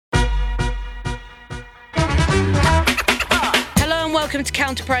welcome to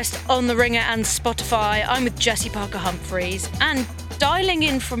Counterpressed on The Ringer and Spotify. I'm with Jessie Parker Humphreys and dialing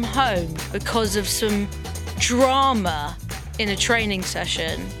in from home because of some drama in a training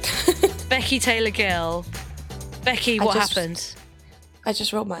session. Becky Taylor-Gill. Becky, what happened? I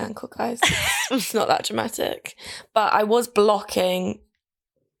just rolled my ankle, guys. It's not that dramatic. But I was blocking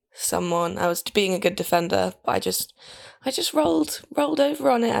someone. I was being a good defender, but I just rolled over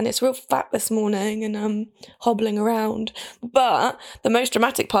on it, and it's real fat this morning, and I'm hobbling around. But the most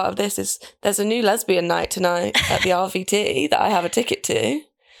dramatic part of this is there's a new lesbian night tonight at the RVT that I have a ticket to.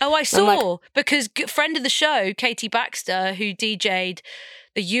 Oh, I saw, because friend of the show, Katie Baxter, who DJ'd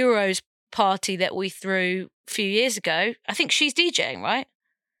the Euros party that we threw a few years ago, I think she's DJing, right?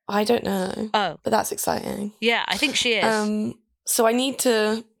 I don't know. Oh. But that's exciting. Yeah, I think she is. So I need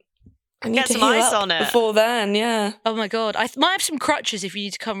to get some heal ice up on it before then, yeah. Oh my God. I might have some crutches if you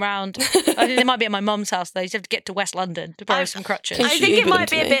need to come round. I think they might be at my mum's house though. You have to get to West London to borrow some crutches. I think it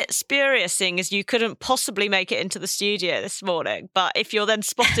might be a bit spurious, seeing as you couldn't possibly make it into the studio this morning. But if you're then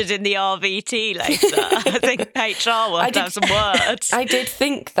spotted in the RVT later, I think HR will have to have some words. I did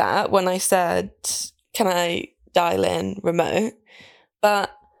think that when I said, can I dial in remote? But,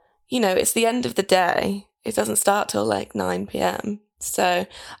 you know, it's the end of the day. It doesn't start till like 9 p.m. So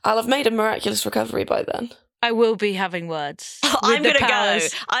I'll have made a miraculous recovery by then. I will be having words. I'm going to go.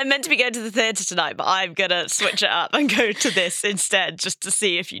 I'm meant to be going to the theatre tonight, but I'm going to switch it up and go to this instead, just to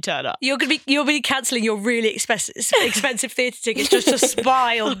see if you turn up. You'll be cancelling your really expensive theatre tickets just to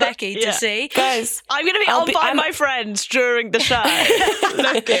spy on Becky to see. Guys, I'm going to be on by my friends during the show.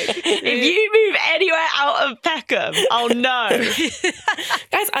 Looking. If you move anywhere out of Peckham, I'll know.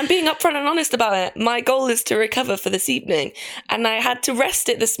 Guys, I'm being upfront and honest about it. My goal is to recover for this evening, and I had to rest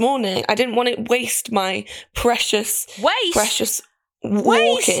it this morning. I didn't want to waste my precious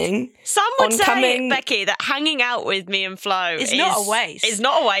walking. Some would say, Becky, that hanging out with me and Flo is not a waste. It's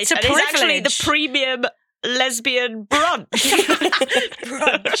not a waste. It's a privilege. It's actually the premium lesbian brunch.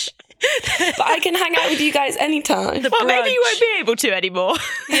 Brunch. But I can hang out with you guys anytime. Well, maybe you won't be able to anymore.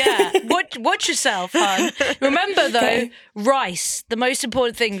 Yeah. Watch yourself, hon. Remember, though, rice. The most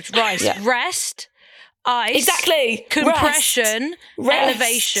important thing is rice. Yeah. Rest. Ice, exactly. Compression, Rest.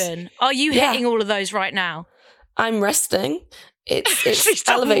 Elevation. Are you hitting all of those right now? I'm resting. It's She's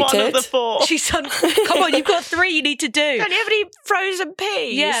elevated. Done one of the four. She's done. Come on, you've got 3 you need to do. Don't you have any frozen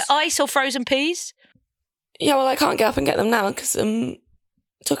peas? Yeah, ice or frozen peas. Yeah, well, I can't get up and get them now because I'm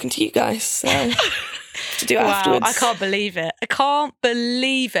talking to you guys. So to do it afterwards. I can't believe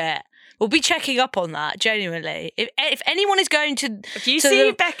it. We'll be checking up on that, genuinely. If anyone is going to... If you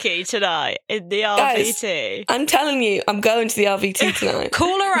see Becky tonight in the RVT... Guys, I'm telling you, I'm going to the RVT tonight.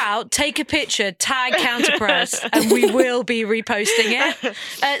 Call her out, take a picture, tag Counterpress, and we will be reposting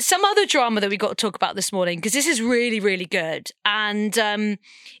it. Some other drama that we got to talk about this morning, because this is really, really good. And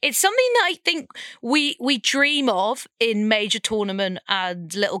it's something that I think we dream of in major tournament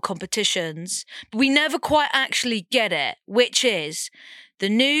and little competitions, but we never quite actually get it, which is... the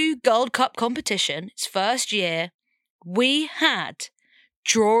new Gold Cup competition, its first year, we had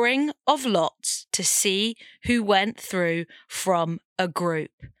drawing of lots to see who went through from a group.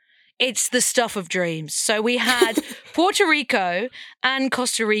 It's the stuff of dreams. So we had Puerto Rico and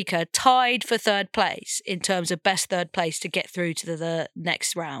Costa Rica tied for third place in terms of best third place to get through to the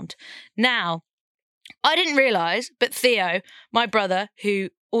next round. Now, I didn't realise, but Theo, my brother, who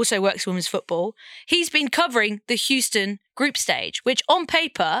also works women's football, he's been covering the Houston group stage, which on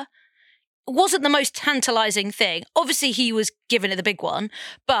paper wasn't the most tantalising thing. Obviously, he was given it the big one,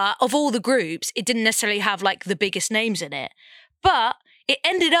 but of all the groups, it didn't necessarily have like the biggest names in it. But it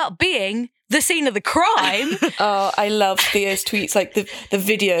ended up being the scene of the crime. Oh, I love Theo's tweets, like the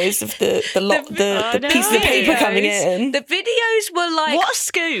videos of the pieces of paper coming in. The videos were like... What a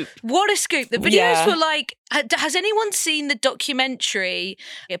scoop. What a scoop. The videos were like... Has anyone seen the documentary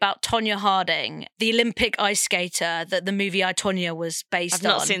about Tonya Harding, the Olympic ice skater that the movie I, Tonya was based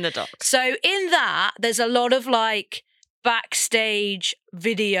on? I've not seen the doc. So in that, there's a lot of like backstage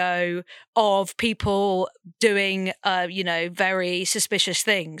video of people doing, very suspicious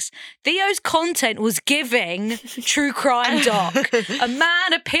things. Theo's content was giving true crime doc. A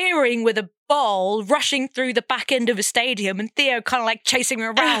man appearing with a ball rushing through the back end of a stadium and Theo kind of like chasing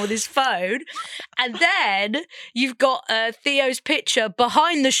him around with his phone. And then you've got Theo's picture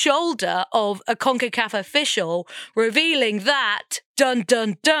behind the shoulder of a CONCACAF official revealing that, dun,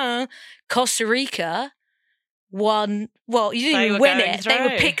 dun, dun, Costa Rica won. Well, you didn't even win it. They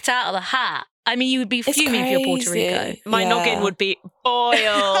were picked out of the hat. I mean, you would be fuming if you're Puerto Rico. My noggin would be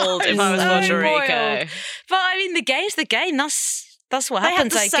boiled if I was Puerto Rico. But I mean, the game's the game. That's what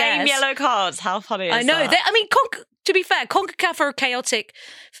happens, I guess. They have the same yellow cards. How funny is that? I know. To to be fair, CONCACAF are a chaotic,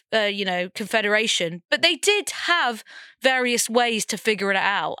 confederation, but they did have various ways to figure it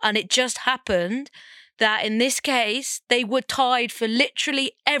out. And it just happened that in this case, they were tied for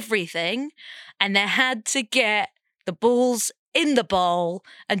literally everything, and they had to get the balls in the bowl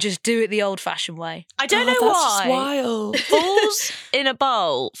and just do it the old-fashioned way. I don't know that's why. Just wild. Balls in a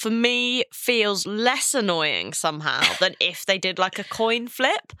bowl, for me, feels less annoying somehow than if they did like a coin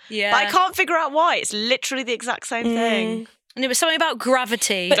flip. Yeah. But I can't figure out why. It's literally the exact same thing. And it was something about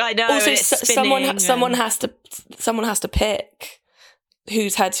gravity. But I know, Also, it's someone has to pick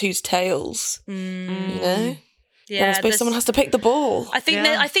whose heads, whose tails. You know. Yeah, I suppose someone has to pick the ball. I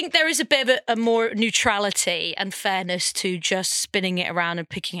think there is a bit of a more neutrality and fairness to just spinning it around and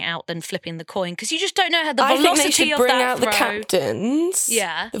picking it out than flipping the coin, because you just don't know how the velocity I think they should of bring that out throw. the captains.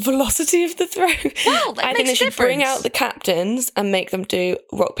 Yeah. The velocity of the throw. Well, that I makes think they should bring difference. out the captains and make them do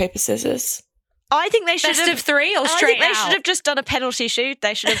rock, paper, scissors. I think they should Best have of three or I straight think they out? should have just done a penalty shoot.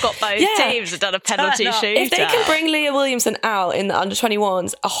 They should have got both Yeah. teams and done a penalty Turn up. shoot. If they can bring Leah Williamson out in the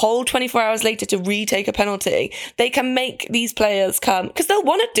under-21s a whole 24 hours later to retake a penalty, they can make these players come, because they'll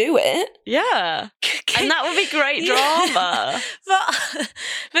want to do it. Yeah. And that would be great drama.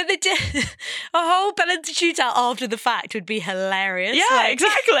 But they did a whole penalty shootout after the fact would be hilarious. Yeah, Like,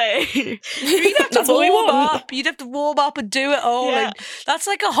 exactly. You'd have to That's what we warm want. up. You'd have to warm up and do it all. Yeah. And that's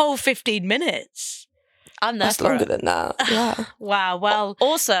like a whole 15 minutes. I'm there That's for longer it. than that. Yeah. Wow. Well,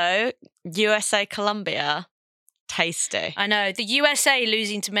 Also, USA Colombia, tasty. I know the USA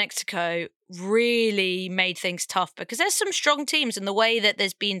losing to Mexico really made things tough, because there's some strong teams, and the way that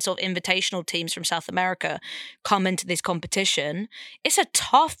there's been sort of invitational teams from South America come into this competition, it's a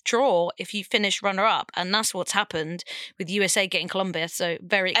tough draw if you finish runner-up, and that's what's happened with USA getting Colombia. So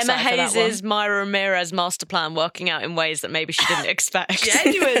very excited Emma for that one. Hayes' Myra Ramirez master plan working out in ways that maybe she didn't expect.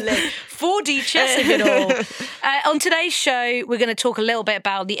 Genuinely. 4D chessing it all. On today's show, we're going to talk a little bit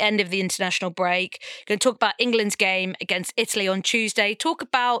about the end of the international break. We're going to talk about England's game against Italy on Tuesday, talk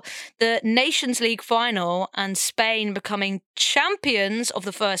about the Nations League final and Spain becoming champions of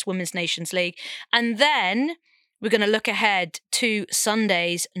the first Women's Nations League. And then we're going to look ahead to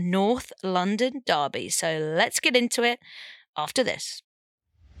Sunday's North London derby. So let's get into it after this.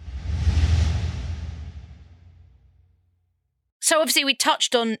 So obviously we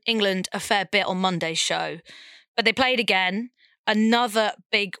touched on England a fair bit on Monday's show, but they played again. Another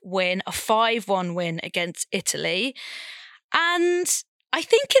big win, a 5-1 win against Italy. And I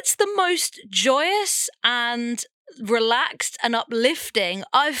think it's the most joyous and relaxed and uplifting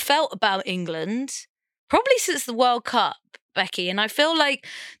I've felt about England probably since the World Cup, Becky. And I feel like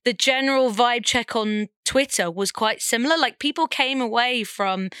the general vibe check on Twitter was quite similar. Like, people came away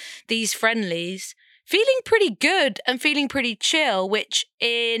from these friendlies feeling pretty good and feeling pretty chill, which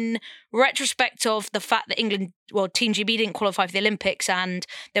in retrospect of the fact that England, well, Team GB didn't qualify for the Olympics, and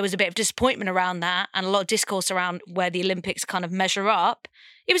there was a bit of disappointment around that and a lot of discourse around where the Olympics kind of measure up,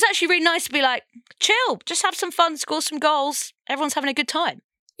 it was actually really nice to be like, chill, just have some fun, score some goals. Everyone's having a good time.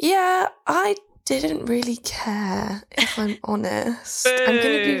 Yeah, I didn't really care, if I'm honest. I'm going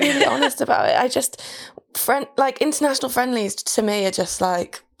to be really honest about it. I just, international friendlies to me are just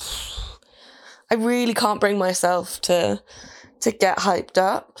like, I really can't bring myself to get hyped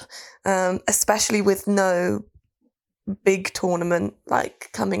up, especially with no big tournament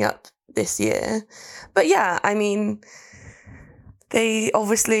coming up this year. But yeah, I mean, they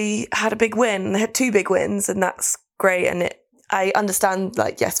obviously had a big win. They had two big wins, and that's great. And I understand,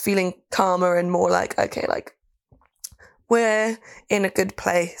 feeling calmer and more okay, we're in a good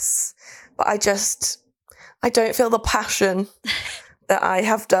place. But I don't feel the passion that I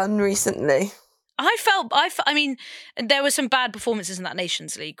have done recently. I mean, there were some bad performances in that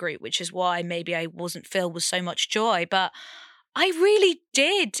Nations League group, which is why maybe I wasn't filled with so much joy. But I really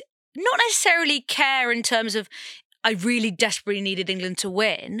did not necessarily care in terms of I really desperately needed England to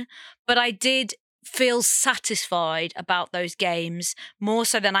win, but I did feel satisfied about those games more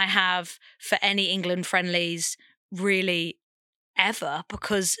so than I have for any England friendlies really ever,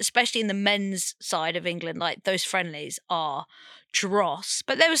 because especially in the men's side of England, those friendlies are dross.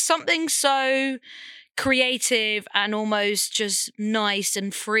 But there was something so creative and almost just nice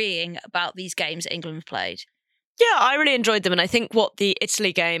and freeing about these games that England played. Yeah, I really enjoyed them. And I think what the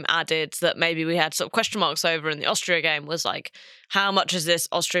Italy game added that maybe we had sort of question marks over in the Austria game was how much is this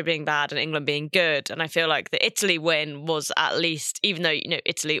Austria being bad and England being good? And I feel like the Italy win was, at least, even though,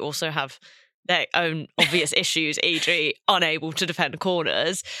 Italy also have their own obvious issues, e.g. unable to defend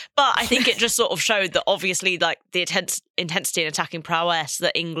corners. But I think it just sort of showed that obviously the intensity and attacking prowess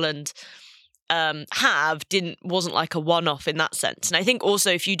that England wasn't like a one-off in that sense. And I think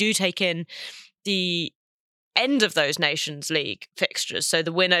also if you do take in the end of those Nations League fixtures. So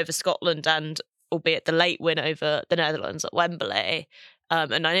the win over Scotland and albeit the late win over the Netherlands at Wembley.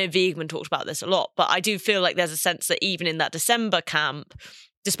 And I know Wiegman talked about this a lot, but I do feel like there's a sense that even in that December camp,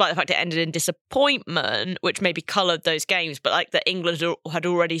 despite the fact it ended in disappointment, which maybe coloured those games, but like that England had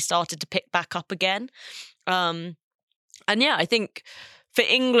already started to pick back up again. And yeah, I think for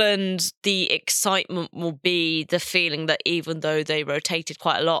England, the excitement will be the feeling that even though they rotated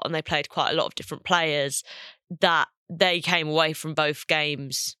quite a lot and they played quite a lot of different players, that they came away from both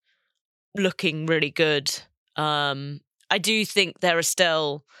games looking really good. I do think there are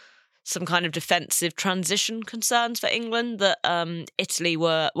still some kind of defensive transition concerns for England that Italy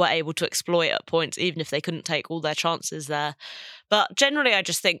were able to exploit at points, even if they couldn't take all their chances there. But generally, I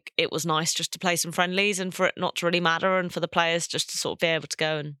just think it was nice just to play some friendlies and for it not to really matter and for the players just to sort of be able to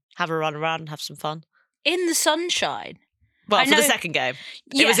go and have a run around and have some fun. In the sunshine. Well, for the second game.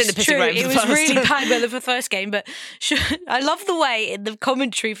 It was in the pissing rain for the first. It was really bad weather for the first game, but I love the way in the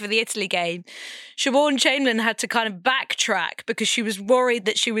commentary for the Italy game, Siobhan Chamberlain had to kind of backtrack because she was worried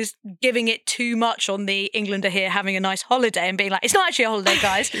that she was giving it too much on the England are here having a nice holiday and being like, it's not actually a holiday,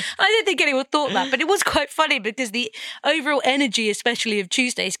 guys. I don't think anyone thought that, but it was quite funny because the overall energy, especially of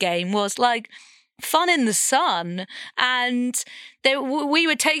Tuesday's game, was like fun in the sun. And we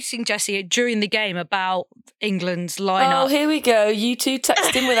were texting Jessie during the game about England's lineup. Oh, here we go. You two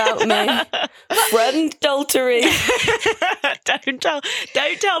texting without me. Friend adultery. Don't tell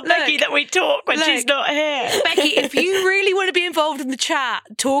Becky that we talk when she's not here. Becky, if you really want to be involved in the chat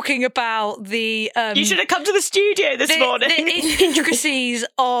talking about the you should have come to the studio this morning. The intricacies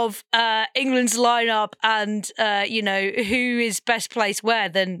of England's lineup and who is best placed where,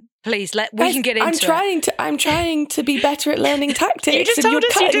 then please we can get into it. I'm trying to be better at learning tactics. You just told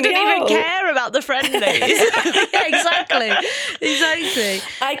us you didn't even care about the friendlies. Yeah, exactly.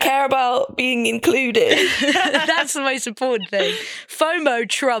 I care about being included. That's the most important thing. FOMO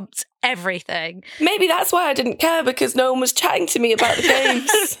trumped everything. Maybe that's why I didn't care, because no one was chatting to me about the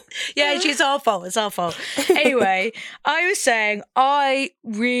games. Yeah, it's our fault. It's our fault. Anyway, I was saying I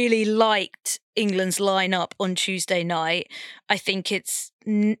really liked England's lineup on Tuesday night. I think it's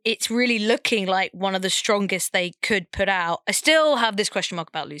really looking like one of the strongest they could put out. I still have this question mark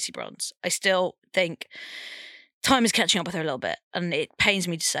about Lucy Bronze. I still think time is catching up with her a little bit, and it pains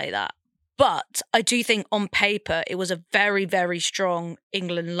me to say that. But I do think on paper it was a very, very strong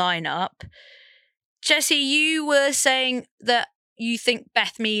England lineup. Jessie, you were saying that you think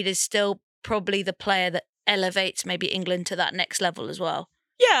Beth Mead is still probably the player that elevates maybe England to that next level as well.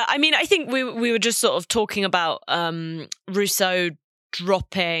 Yeah, I mean, I think we were just sort of talking about Rousseau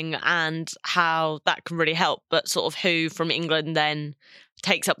dropping and how that can really help, but sort of who from England then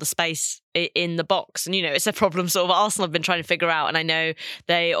takes up the space in the box. And, it's a problem sort of Arsenal have been trying to figure out. And I know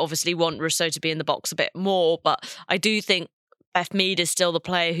they obviously want Rousseau to be in the box a bit more, but I do think Beth Mead is still the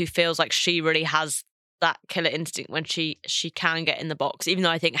player who feels like she really has that killer instinct when she can get in the box, even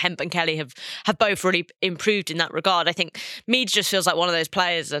though I think Hemp and Kelly have both really improved in that regard. I think Mead just feels like one of those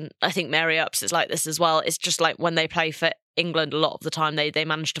players, and I think Mary Earps is like this as well. It's just like when they play for England, a lot of the time they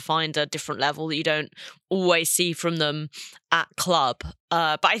manage to find a different level that you don't always see from them at club.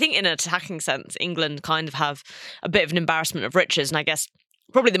 But I think in an attacking sense, England kind of have a bit of an embarrassment of riches. And I guess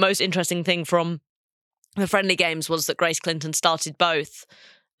probably the most interesting thing from the friendly games was that Grace Clinton started both,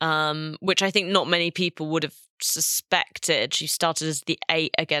 which I think not many people would have suspected. She started as the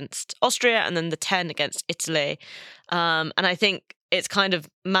 8 against Austria and then the 10 against Italy. And I think it's kind of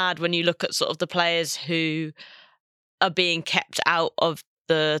mad when you look at sort of the players who are being kept out of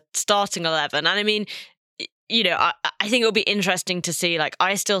the starting 11. And I mean, I think it'll be interesting to see. Like,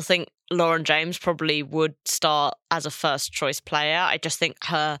 I still think Lauren James probably would start as a first choice player. I just think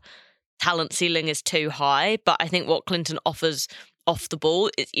her talent ceiling is too high. But I think what Clinton offers off the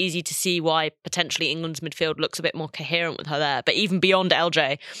ball, it's easy to see why potentially England's midfield looks a bit more coherent with her there. But even beyond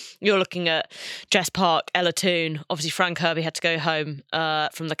LJ, you're looking at Jess Park, Ella Toone. Obviously, Fran Kirby had to go home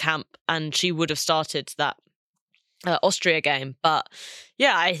from the camp, and she would have started that Austria game. But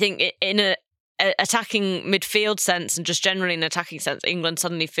yeah, I think in a attacking midfield sense and just generally in an attacking sense, England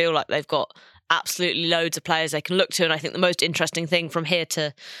suddenly feel like they've got absolutely loads of players they can look to. And I think the most interesting thing from here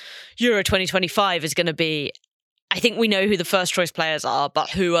to Euro 2025 is going to be, I think we know who the first choice players are,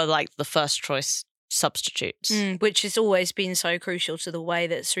 but who are like the first choice substitutes. Which has always been so crucial to the way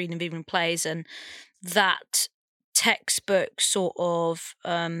that Serena Wiegman plays, and that textbook sort of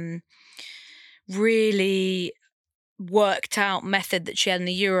really worked out method that she had in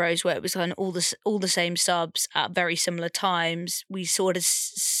the Euros, where it was kind of all the same subs at very similar times. We sort of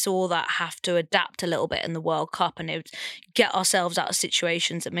saw that have to adapt a little bit in the World Cup, and it would get ourselves out of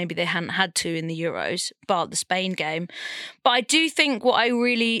situations that maybe they hadn't had to in the Euros, bar the Spain game. But I do think what I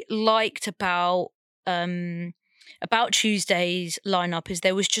really liked about Tuesday's lineup is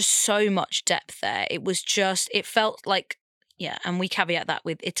there was just so much depth there. It felt like, yeah, and we caveat that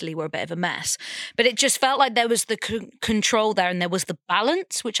with Italy were a bit of a mess, but it just felt like there was the control there, and there was the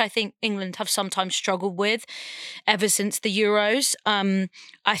balance, which I think England have sometimes struggled with ever since the Euros.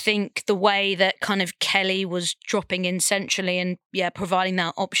 I think the way that kind of Kelly was dropping in centrally and providing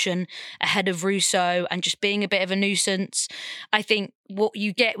that option ahead of Russo and just being a bit of a nuisance. I think what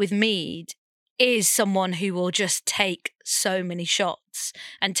you get with Mead is someone who will just take so many shots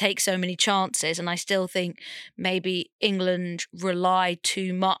and take so many chances. And I still think maybe England rely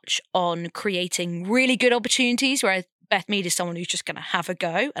too much on creating really good opportunities, whereas Beth Mead is someone who's just going to have a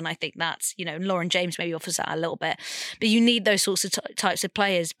go. And I think that's, Lauren James maybe offers that a little bit. But you need those sorts of types of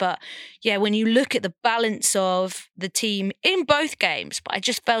players. But yeah, when you look at the balance of the team in both games, but I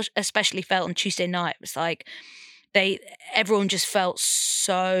just especially felt on Tuesday night, it was like everyone just felt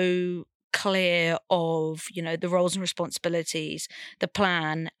so clear of the roles and responsibilities, the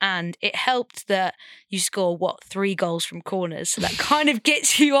plan, and it helped that you score 3 goals from corners, so that kind of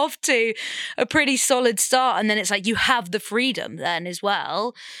gets you off to a pretty solid start, and then it's like you have the freedom then as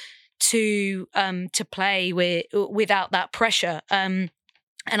well to play without that pressure.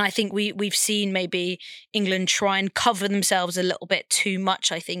 And I think we've seen maybe England try and cover themselves a little bit too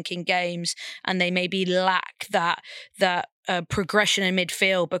much, I think, in games, and they maybe lack that progression in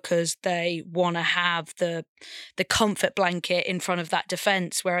midfield because they want to have the comfort blanket in front of that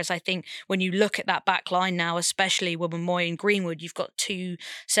defence. Whereas I think when you look at that back line now, especially with Moy and Greenwood, you've got 2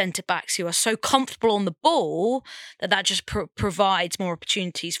 centre-backs who are so comfortable on the ball that just provides more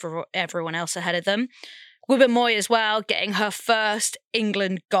opportunities for everyone else ahead of them. Moy as well, getting her first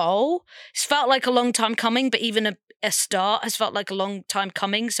England goal. It's felt like a long time coming, but even a start has felt like a long time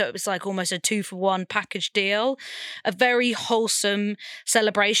coming. So it was like almost a 2-for-1 package deal. A very wholesome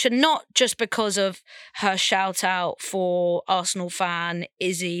celebration, not just because of her shout out for Arsenal fan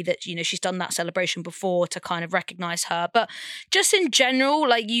Izzy, that, she's done that celebration before to kind of recognise her, but just in general,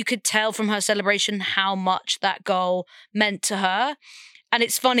 like you could tell from her celebration how much that goal meant to her. And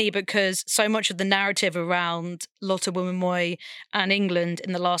it's funny because so much of the narrative around Lotte Moy and England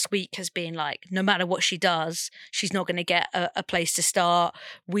in the last week has been like, no matter what she does, she's not going to get a place to start.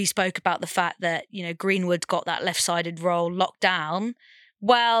 We spoke about the fact that, Greenwood got that left-sided role locked down.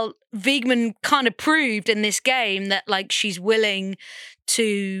 Well, Wiegman kind of proved in this game that like she's willing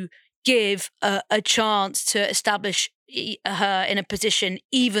to give a chance to establish her in a position,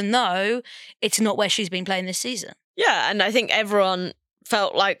 even though it's not where she's been playing this season. Yeah, and I think everyone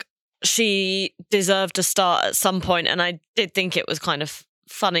felt like she deserved a start at some point, and I did think it was kind of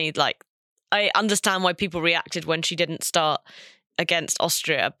funny. Like, I understand why people reacted when she didn't start against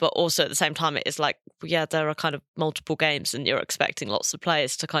Austria, but also at the same time it is like, yeah, there are kind of multiple games and you're expecting lots of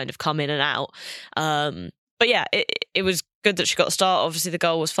players to kind of come in and out. But yeah, it was good that she got a start. Obviously the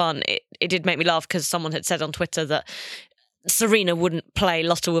goal was fun. It did make me laugh because someone had said on Twitter that Serena wouldn't play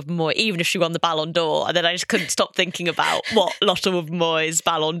Lotte Moy even if she won the Ballon d'Or, and then I just couldn't stop thinking about what Lotte Moy's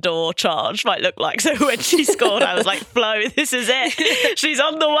Ballon d'Or charge might look like. So when she scored, I was like, Flo, this is it. She's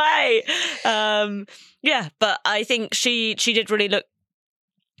on the way. Yeah, but I think she did really look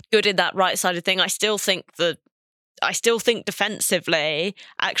good in that right-sided thing. I still think defensively,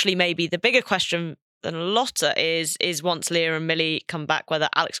 actually maybe the bigger question than a lot is once Leah and Millie come back, whether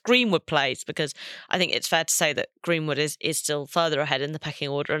Alex Greenwood plays, because I think it's fair to say that Greenwood is still further ahead in the pecking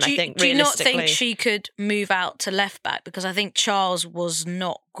order. And I think do you not think she could move out to left back? Because I think Charles was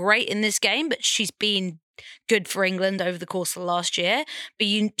not great in this game, but she's been good for England over the course of the last year. But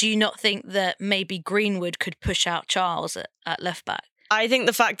do you not think that maybe Greenwood could push out Charles at left back? I think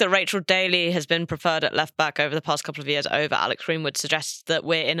the fact that Rachel Daly has been preferred at left back over the past couple of years over Alex Greenwood suggests that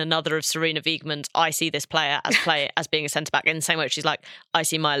we're in another of Serena Wiegman's I see this player as being a centre back, in the same way she's like, I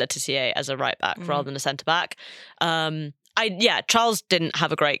see Maya Letizier as a right back rather than a centre back. Charles didn't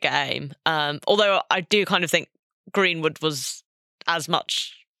have a great game. Although I do kind of think Greenwood was as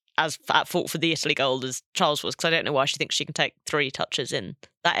much as at fault for the Italy goal as Charles was, because I don't know why she thinks she can take 3 touches in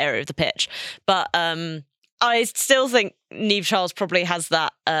that area of the pitch. But I still think Niamh Charles probably has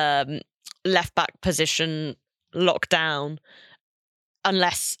that left back position locked down,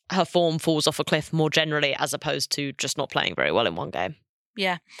 unless her form falls off a cliff more generally, as opposed to just not playing very well in one game.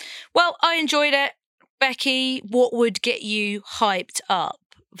 Yeah. Well, I enjoyed it. Becky, what would get you hyped up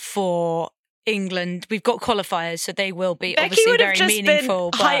for England. We've got qualifiers, so they will be Becky obviously would have very just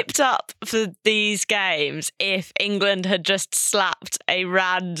meaningful. been but hyped up for these games if England had just slapped a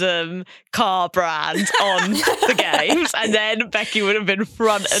random car brand on the games, and then Becky would have been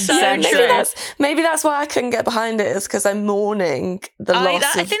front and So centre. Maybe that's why I couldn't get behind it, is because I'm mourning the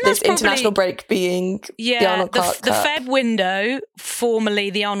loss I of think this that's probably- international break being the Arnold Clark the Cup. Feb window, formerly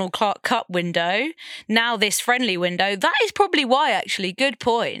the Arnold Clark Cup window, now this friendly window. That is probably why, actually. Good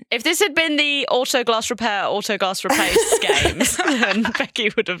point. If this had been the auto glass replace games, then Becky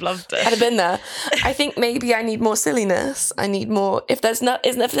would have loved I'd it. have been there. I think maybe I need more silliness. I need more. If there's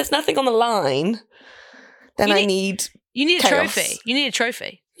nothing on the line, then You I need. You need a Chaos. trophy. You need a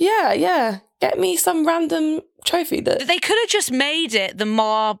trophy. Yeah. Get me some random trophy that. They could have just made it the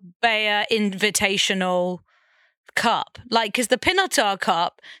Marbella Invitational Cup, because the Pinatar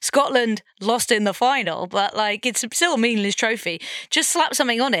Cup, Scotland lost in the final, but it's still a meaningless trophy. Just slap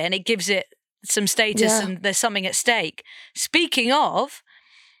something on it and it gives it some status, and there's something at stake. Speaking of,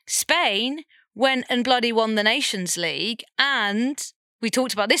 Spain went and bloody won the Nations League, and we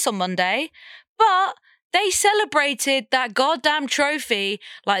talked about this on Monday, but they celebrated that goddamn trophy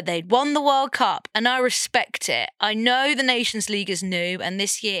like they'd won the World Cup, and I respect it. I know the Nations League is new, and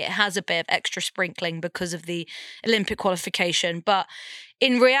this year it has a bit of extra sprinkling because of the Olympic qualification, but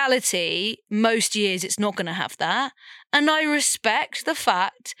in reality, most years it's not going to have that. And I respect the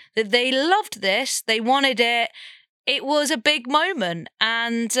fact that they loved this, they wanted it. It was a big moment,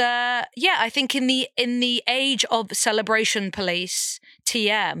 and I think in the age of celebration police,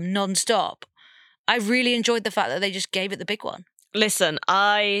 TM non-stop, I really enjoyed the fact that they just gave it the big one. Listen,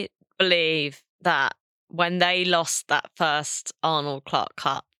 I believe that when they lost that first Arnold Clark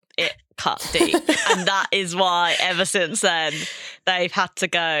Cup, it cut deep. And that is why ever since then they've had to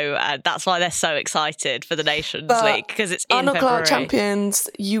go, and that's why they're so excited for the Nations League, because it's in Arnold February. Clark champions,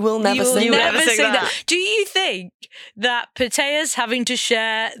 you will never You'll see never that. sing that. Do you think that Patea's having to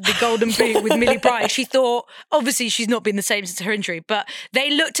share the golden boot with Millie Bright, she thought, obviously she's not been the same since her injury, but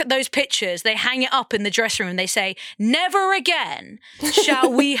they looked at those pictures, they hang it up in the dressing room, and they say, never again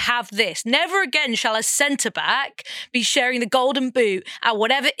shall we have this. Never again shall a centre-back be sharing the golden boot at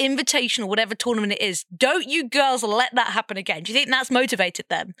whatever invitation or whatever tournament it is. Don't you girls let that happen again. Do you think that's motivated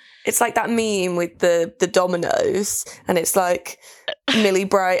them? It's like that meme with the dominoes, and it's like Millie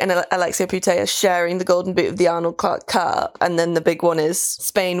Bright and Alexia Putellas sharing the golden boot of the Arnold Clark Cup, and then the big one is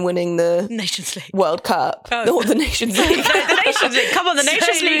Spain winning the Nations League. World Cup. Oh. Or the Nations League. The Nations League. Come on, the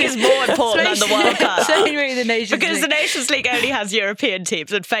Nations League is more important than the World Cup. Spain winning the Nations Because League. the Nations League only has European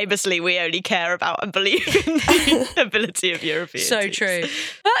teams, and famously we only care about and believe in the ability of European So teams. true.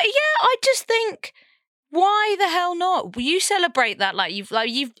 But I just think, why the hell not? You celebrate that you've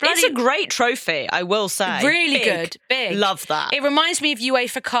bloody It's a great trophy, I will say. really Big. good, big. Love that. It reminds me of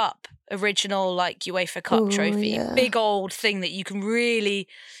UEFA Cup, original UEFA Cup Ooh, trophy, yeah. big old thing that you can really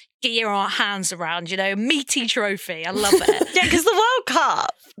get your hands around. Meaty trophy. I love it. Yeah, because the World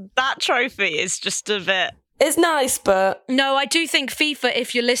Cup, that trophy is just a bit. It's nice, but No, I do think FIFA,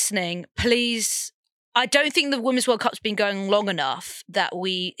 if you're listening, please. I don't think the Women's World Cup's been going long enough that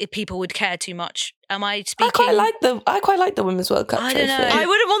people would care too much. Am I speaking? I quite like the Women's World Cup I trophy. don't know. I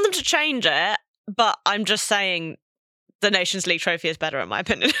wouldn't want them to change it, but I'm just saying the Nations League trophy is better, in my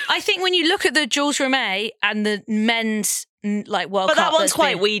opinion. I think when you look at the Jules Rimet and the men's World But Cup, that one's that's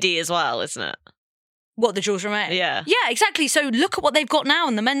quite been- weedy as well, isn't it? What, the Jules Rimet? Yeah. Yeah, exactly. So look at what they've got now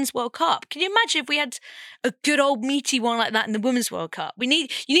in the Men's World Cup. Can you imagine if we had a good old meaty one like that in the Women's World Cup? You don't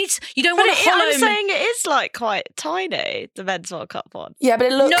But want to hollow... I'm saying it is quite tiny, the Men's World Cup one. Yeah, but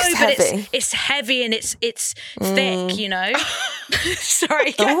it looks no, but heavy. it's heavy and it's thick,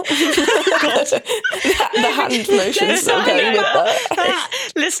 Sorry. Oh. the hand motions that are going with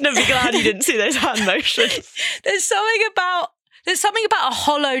that. Listener, be glad you didn't see those hand motions. There's something about a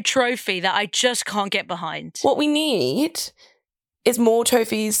hollow trophy that I just can't get behind. What we need is more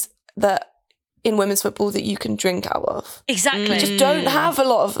trophies that in women's football that you can drink out of. Exactly. We just don't have a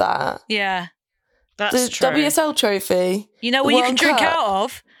lot of that. Yeah. That's The true. WSL trophy. You know the what you can World drink Cup. out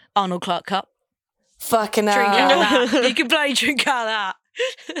of? Arnold Clark Cup. Fucking Drink out hell. of that. You can bloody drink out of that.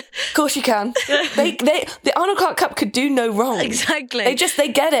 Of course you can. The Arnold Clark Cup could do no wrong. Exactly. They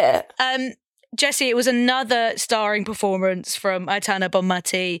get it. Jesse, it was another starring performance from Aitana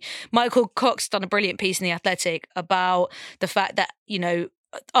Bonmati. Michael Cox done a brilliant piece in The Athletic about the fact that,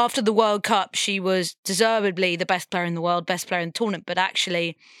 after the World Cup, she was deservedly the best player in the world, best player in the tournament, but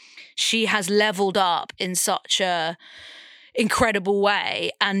actually she has leveled up in such a incredible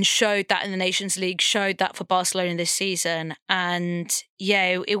way and showed that in the Nations League, showed that for Barcelona this season. And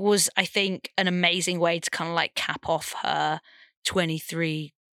yeah, it was, I think, an amazing way to kind of cap off her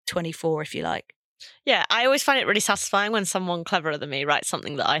 23 24, if you like. Yeah, I always find it really satisfying when someone cleverer than me writes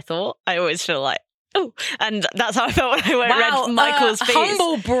something that I thought. I always feel like, oh, and that's how I felt when I read Michael's piece.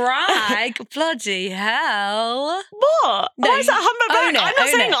 Humble brag. Bloody hell. What? No, why is that humble brag? I'm not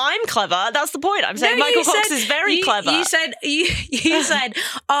saying it. I'm clever. That's the point. I'm saying Michael Cox is very clever. You said,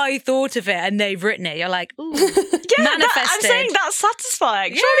 I thought of it and they've written it. You're like, ooh, yeah, manifested. I'm saying that's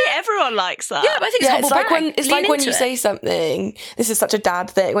satisfying. Surely everyone likes that. Yeah, but I think it's humble brag. It's like when you say something, this is such a dad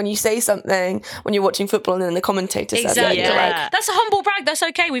thing, when you say something when you're watching football and then the commentator says it. Exactly. That's a humble brag. That's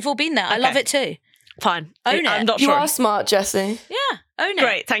okay. We've all been there. I love it too. Fine. Own it. I'm not sure. You are smart, Jessie. Yeah, own it.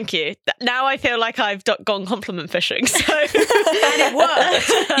 Great, thank you. Now I feel like I've gone compliment fishing. So. And it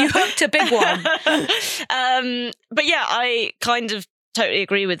worked. You hooked a big one. But yeah, I kind of totally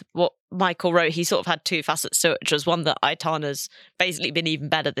agree with what Michael wrote. He sort of had two facets to it, which was one that Aitana's basically been even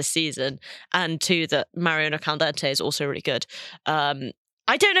better this season, and two, that Mariona Caldente is also really good. I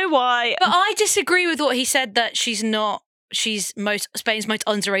don't know why. But I disagree with what he said, that she's Spain's most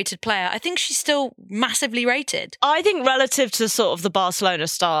underrated player. I think she's still massively rated. I think relative to sort of the Barcelona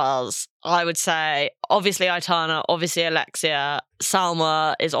stars, I would say obviously Aitana, obviously Alexia,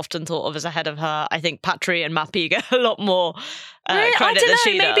 Salma is often thought of as ahead of her. I think Patri and Mappy get a lot more really? credit I don't than know.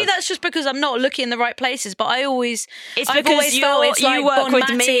 she Maybe does. That's just because I'm not looking in the right places. But I've always felt it's like you work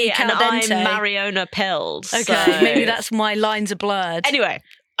Bonmati, with me and I'm Caldente. Mariona Pills. Okay, so. maybe that's my lines are blurred. Anyway,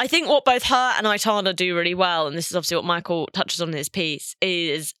 I think what both her and Aitana do really well, and this is obviously what Michael touches on in his piece,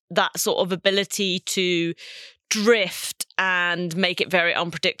 is that sort of ability to drift and make it very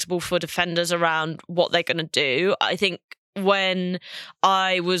unpredictable for defenders around what they're going to do. I think when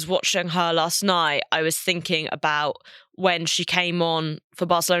I was watching her last night, I was thinking about when she came on for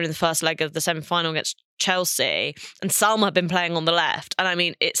Barcelona in the first leg of the semi-final against Chelsea, and Salma had been playing on the left. And I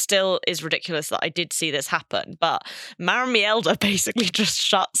mean, it still is ridiculous that I did see this happen, but Marielda basically just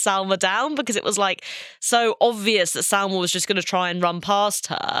shut Salma down, because it was like so obvious that Salma was just going to try and run past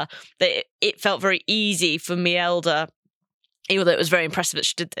her that it felt very easy for Mielda, even though it was very impressive that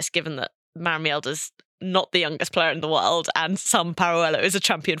she did this, given that Mielda's not the youngest player in the world, and Sam Paruello is a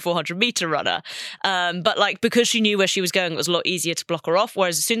champion 400-meter runner. But like, because she knew where she was going, it was a lot easier to block her off.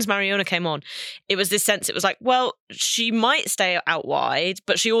 Whereas as soon as Mariona came on, it was this sense, it was like, well, she might stay out wide,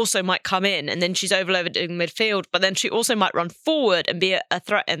 but she also might come in, and then she's overloading midfield, but then she also might run forward and be a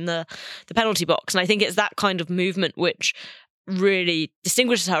threat in the penalty box. And I think it's that kind of movement which really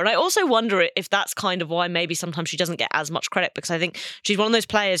distinguishes her. And I also wonder if that's kind of why maybe sometimes she doesn't get as much credit, because I think she's one of those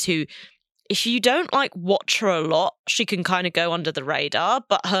players who, if you don't like watch her a lot, she can kind of go under the radar,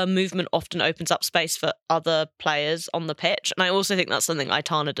 but her movement often opens up space for other players on the pitch. And I also think that's something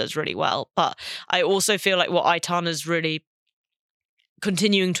Aitana does really well. But I also feel like what Aitana's really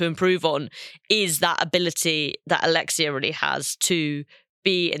continuing to improve on is that ability that Alexia really has to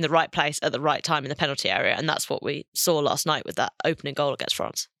be in the right place at the right time in the penalty area. And that's what we saw last night with that opening goal against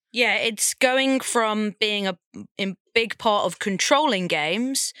France. Yeah, it's going from being a big part of controlling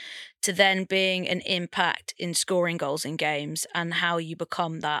games to then being an impact in scoring goals in games, and how you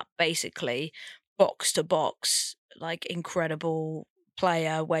become that basically box to box, like incredible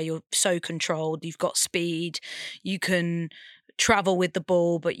player where you're so controlled, you've got speed, you can travel with the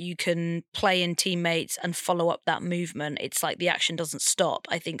ball, but you can play in teammates and follow up that movement. It's like the action doesn't stop.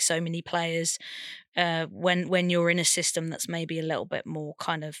 I think so many players, when you're in a system that's maybe a little bit more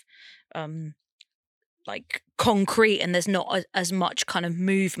kind of like concrete, and there's not as much kind of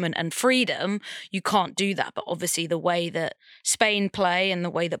movement and freedom, you can't do that. But obviously the way that Spain play and the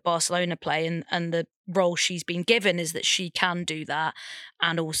way that Barcelona play, and the role she's been given, is that she can do that.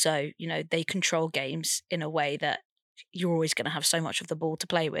 And also, you know, they control games in a way that you're always going to have so much of the ball to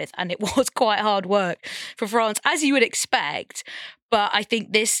play with. And it was quite hard work for France, as you would expect. But I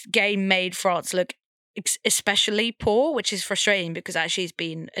think this game made France look especially poor, which is frustrating, because actually it's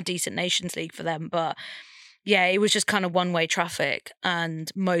been a decent Nations League for them. But yeah, it was just kind of one-way traffic,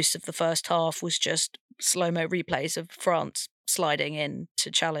 and most of the first half was just slow-mo replays of France sliding in to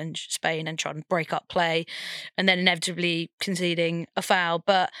challenge Spain and trying to break up play, and then inevitably conceding a foul.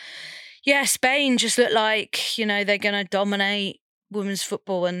 But yeah, Spain just looked like, you know, they're going to dominate women's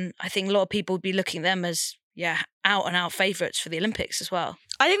football, and I think a lot of people would be looking at them as out-and-out favourites for the Olympics as well.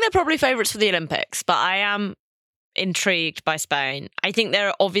 I think they're probably favourites for the Olympics, but I am intrigued by Spain. I think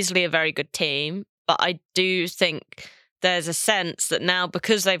they're obviously a very good team, but I do think there's a sense that now,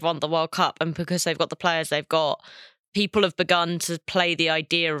 because they've won the World Cup and because they've got the players they've got, people have begun to play the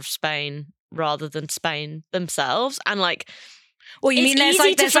idea of Spain rather than Spain themselves. And like, well, you mean there's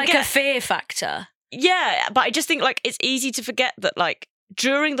like a forget fear factor? Yeah, but I just think like it's easy to forget that like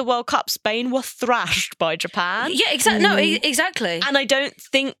during the World Cup, Spain were thrashed by Japan. Yeah, exactly. No, exactly. And I don't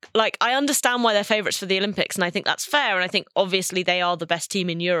think, like, I understand why they're favourites for the Olympics, and I think that's fair. And I think obviously they are the best team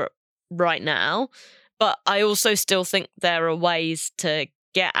in Europe right now. But I also still think there are ways to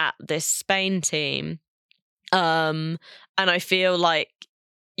get at this Spain team. And I feel like,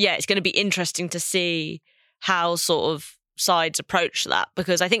 yeah, it's going to be interesting to see how sort of sides approach that,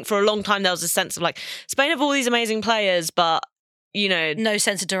 because I think for a long time there was a sense of like, Spain have all these amazing players, but you know, no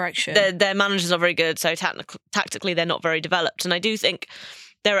sense of direction. Their managers are very good, so tactically they're not very developed. And I do think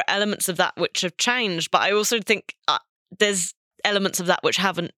there are elements of that which have changed, but I also think there's elements of that which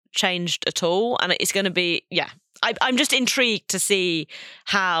haven't changed at all. And it's going to be, I'm just intrigued to see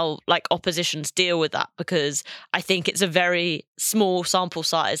how like oppositions deal with that, because I think it's a very small sample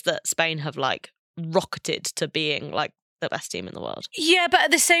size that Spain have like rocketed to being like the best team in the world. Yeah, but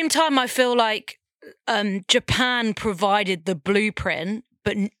at the same time, I feel like Japan provided the blueprint,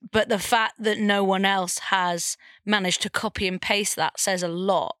 but the fact that no one else has managed to copy and paste that says a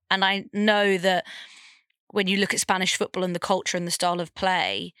lot. And I know that when you look at Spanish football and the culture and the style of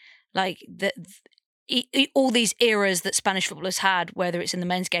play, like all these eras that Spanish football has had, whether it's in the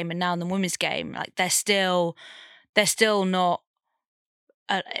men's game and now in the women's game, like they're still not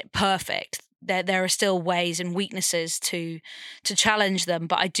perfect. There are still ways and weaknesses to challenge them,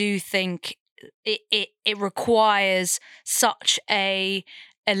 but I do think it requires such a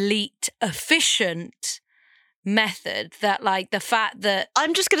elite, efficient method that like the fact that...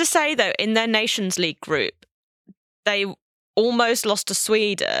 I'm just going to say though, in their Nations League group, they almost lost to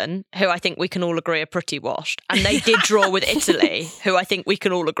Sweden, who I think we can all agree are pretty washed, and they did draw with Italy, who I think we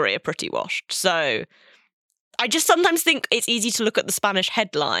can all agree are pretty washed. So I just sometimes think it's easy to look at the Spanish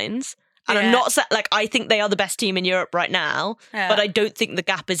headlines. And I'm not like, I think they are the best team in Europe right now, but I don't think the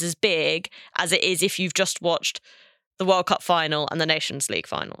gap is as big as it is if you've just watched the World Cup final and the Nations League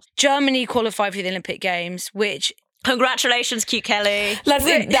finals. Germany qualified for the Olympic Games, which... Congratulations, Cute Kelly. That's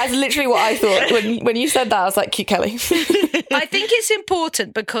literally what I thought. When you said that, I was like, Cute Kelly. I think it's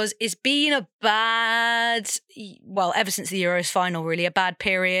important because it's been a bad, well, ever since the Euros final, really, a bad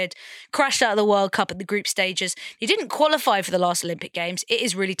period. Crashed out of the World Cup at the group stages. They didn't qualify for the last Olympic Games. It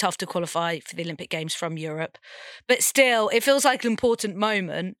is really tough to qualify for the Olympic Games from Europe. But still, it feels like an important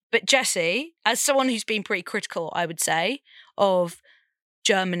moment. But Jessie, as someone who's been pretty critical, I would say, of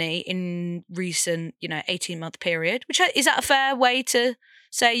Germany in recent, 18-month period, which is that a fair way to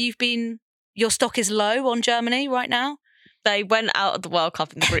say your stock is low on Germany right now? They went out of the World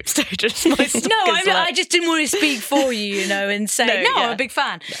Cup in the group stages. I just didn't want to speak for you, and say, I'm a big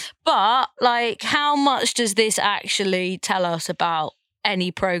fan. Yeah. But like, how much does this actually tell us about any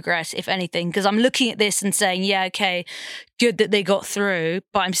progress, if anything? Because I'm looking at this and saying, yeah, okay, good that they got through,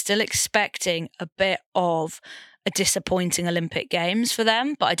 but I'm still expecting a bit of a disappointing Olympic Games for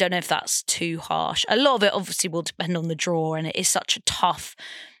them, but I don't know if that's too harsh. A lot of it obviously will depend on the draw, and it is such a tough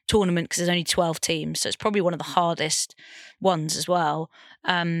tournament because there's only 12 teams, so it's probably one of the hardest ones as well.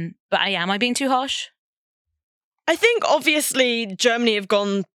 But am I being too harsh? I think obviously Germany have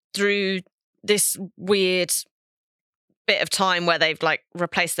gone through this weird bit of time where they've like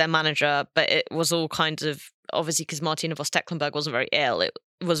replaced their manager, but it was all kind of obviously because Martina Voss-Tecklenburg wasn't very ill. It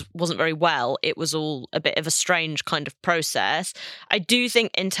wasn't very well. It was all a bit of a strange kind of process. I do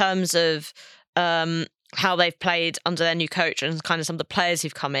think in terms of how they've played under their new coach and kind of some of the players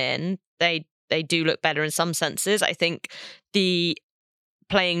who've come in, they do look better in some senses. I think the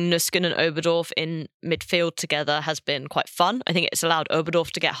playing Nusken and Oberdorf in midfield together has been quite fun. I think it's allowed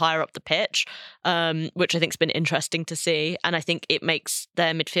Oberdorf to get higher up the pitch, which I think has been interesting to see. And I think it makes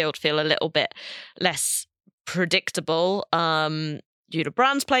their midfield feel a little bit less predictable. Julia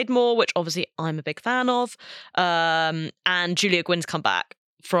Brand's played more, which obviously I'm a big fan of. And Julia Gwyn's come back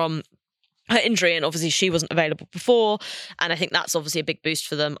from her injury, and obviously she wasn't available before. And I think that's obviously a big boost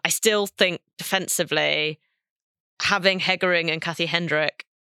for them. I still think defensively, having Hegering and Kathy Hendrick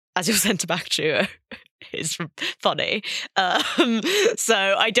as your centre-back duo is funny. So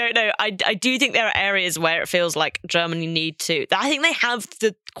I don't know. I do think there are areas where it feels like Germany need to... I think they have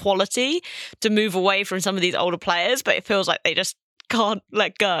the quality to move away from some of these older players, but it feels like they just can't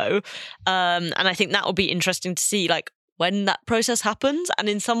let go. And I think that will be interesting to see like when that process happens. And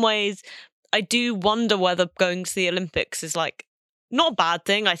in some ways, I do wonder whether going to the Olympics is like not a bad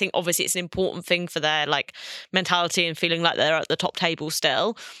thing. I think obviously it's an important thing for their like mentality and feeling like they're at the top table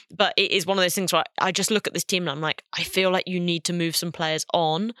still. But it is one of those things where I just look at this team and I'm like, I feel like you need to move some players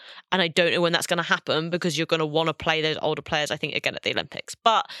on. And I don't know when that's going to happen because you're going to want to play those older players, I think, again at the Olympics.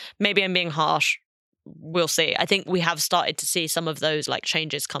 But maybe I'm being harsh. We'll see. I think we have started to see some of those like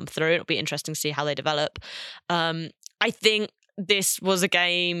changes come through. It'll be interesting to see how they develop. I think this was a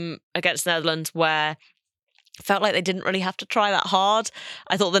game against the Netherlands where it felt like they didn't really have to try that hard.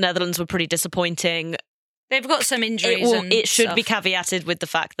 I thought the Netherlands were pretty disappointing. They've got some injuries. It should stuff. be caveated with the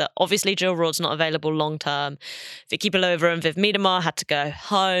fact that obviously Jill Roord's not available long term. Vicky Pelova and Viv Miedema had to go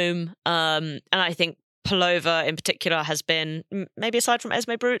home. And I think Pelova in particular has been, maybe aside from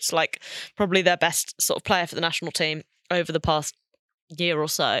Esme Broots, like probably their best sort of player for the national team over the past year or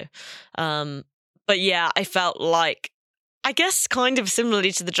so. But yeah, I felt like, I guess kind of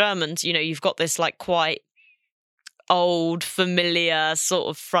similarly to the Germans, you know, you've got this like quite old, familiar sort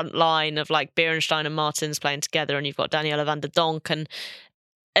of front line of like Beerenstein and Martins playing together, and you've got Daniela van der Donk. And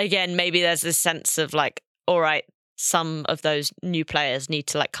again, maybe there's this sense of like, all right, some of those new players need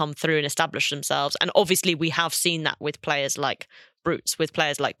to like come through and establish themselves. And obviously we have seen that with players like Brutes, with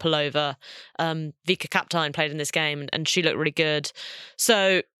players like Pelova. Vika Kaptein played in this game and she looked really good.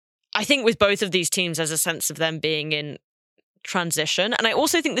 So I think with both of these teams, there's a sense of them being in transition. And I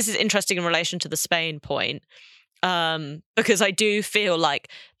also think this is interesting in relation to the Spain point. Because I do feel like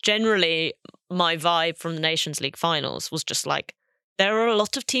generally my vibe from the Nations League finals was just like, there are a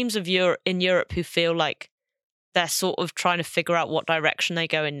lot of teams in Europe who feel like they're sort of trying to figure out what direction they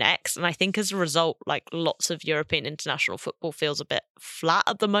go in next. And I think as a result, like lots of European international football feels a bit flat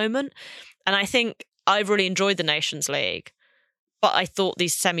at the moment. And I think I've really enjoyed the Nations League, but I thought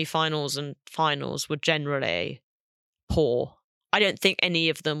these semi-finals and finals were generally poor. I don't think any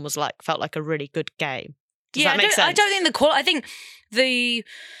of them was like, felt like a really good game. Does that make sense? I don't think I think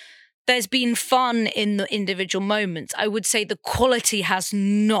there's been fun in the individual moments. I would say the quality has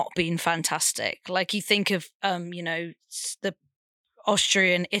not been fantastic. Like you think of, the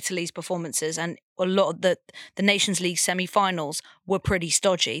Austrian, Italy's performances, and a lot of the Nations League semi-finals were pretty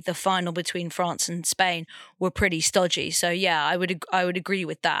stodgy. The final between France and Spain were pretty stodgy. So yeah, I would agree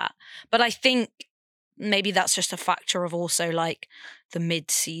with that. But I think maybe that's just a factor of also like the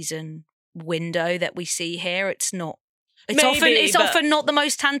mid-season window that we see here. It's often not the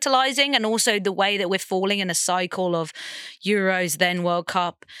most tantalizing, and also the way that we're falling in a cycle of Euros, then World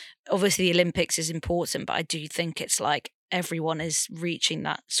Cup. Obviously the Olympics is important, but I do think it's like everyone is reaching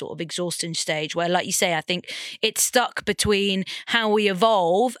that sort of exhaustion stage where, like you say, I think it's stuck between how we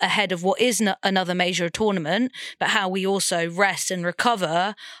evolve ahead of what is another major tournament, but how we also rest and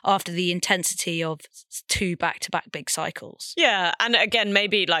recover after the intensity of 2 back-to-back big cycles. Yeah, and again,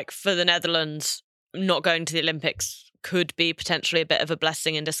 maybe like for the Netherlands, not going to the Olympics could be potentially a bit of a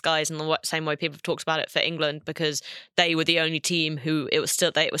blessing in disguise in the same way people have talked about it for England, because they were the only team who it was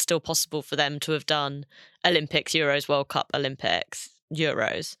still possible for them to have done Olympics, Euros, World Cup, Olympics,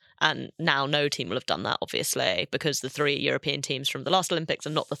 Euros. And now no team will have done that, obviously, because the 3 European teams from the last Olympics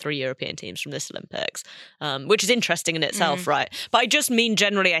are not the 3 European teams from this Olympics, which is interesting in itself, right? But I just mean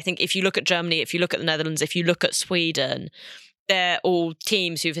generally, I think if you look at Germany, if you look at the Netherlands, if you look at Sweden, they're all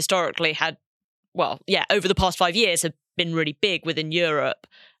teams who've historically had, over the past 5 years have been really big within Europe,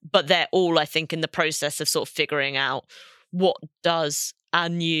 but they're all, I think, in the process of sort of figuring out what does our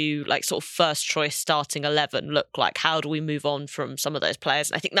new, like, sort of first choice starting 11 look like? How do we move on from some of those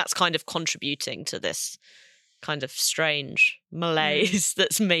players? And I think that's kind of contributing to this kind of strange malaise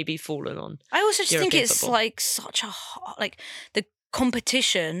that's maybe fallen on. I also just European think it's football. like such a the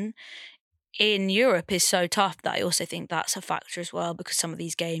competition in Europe is so tough that I also think that's a factor as well, because some of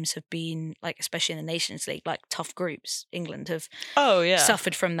these games have been, like, especially in the Nations League, like tough groups. England have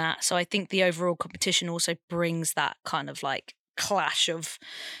suffered from that. So I think the overall competition also brings that kind of like clash of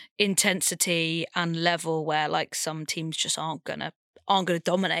intensity and level where like some teams just aren't gonna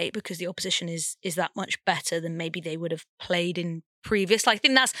dominate because the opposition is that much better than maybe they would have played in previous. Like, I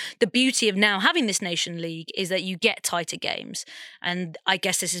think that's the beauty of now having this Nation League, is that you get tighter games, and I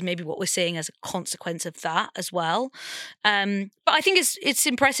guess this is maybe what we're seeing as a consequence of that as well. But I think it's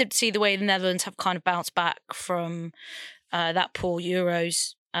impressive to see the way the Netherlands have kind of bounced back from that poor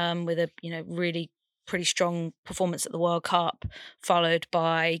Euros with a really pretty strong performance at the World Cup, followed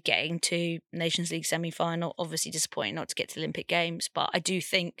by getting to Nations League semi-final. Obviously disappointing not to get to the Olympic Games, but I do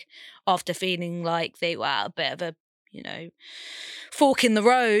think after feeling like they were at a bit of a fork in the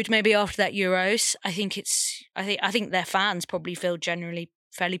road maybe after that Euros, I think their fans probably feel generally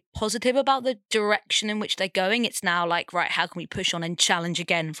fairly positive about the direction in which they're going. It's now like, right, how can we push on and challenge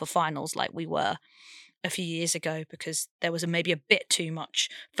again for finals like we were a few years ago, because there was maybe a bit too much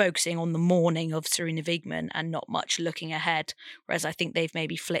focusing on the morning of Serena Wiegmann and not much looking ahead, whereas I think they've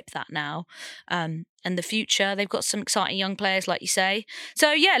maybe flipped that now. And the future, they've got some exciting young players, like you say.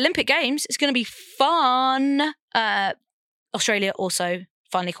 So yeah, Olympic Games is going to be fun. Australia also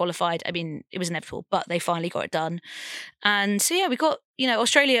finally qualified. I mean, it was inevitable, but they finally got it done. And so yeah, we got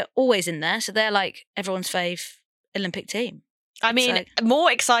Australia always in there, so they're like everyone's fave Olympic team. I mean,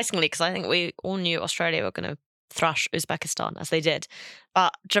 more excitingly, because I think we all knew Australia were going to thrash Uzbekistan, as they did.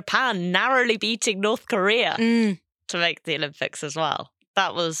 But Japan narrowly beating North Korea to make the Olympics as well.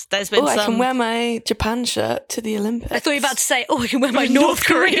 There's been I can wear my Japan shirt to the Olympics. I thought you were about to say, I can wear my North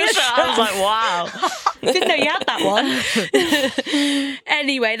Korea shirt. I was like, wow. Didn't know you had that one.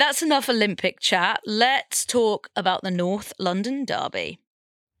 Anyway, that's enough Olympic chat. Let's talk about the North London Derby.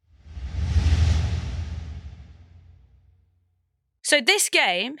 So this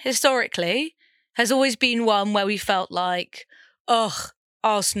game, historically, has always been one where we felt like,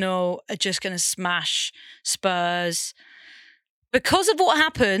 Arsenal are just going to smash Spurs. Because of what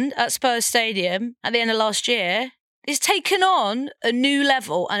happened at Spurs Stadium at the end of last year, it's taken on a new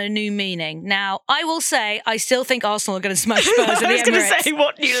level and a new meaning. Now, I will say, I still think Arsenal are going to smash Spurs at the Emirates. I was going to say,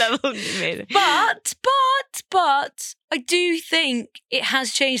 what new level do you mean? But, I do think it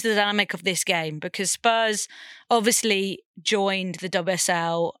has changed the dynamic of this game because Spurs obviously joined the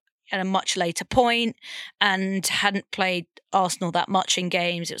WSL at a much later point and hadn't played Arsenal that much in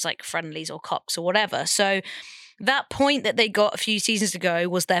games. It was like friendlies or cups or whatever. So that point that they got a few seasons ago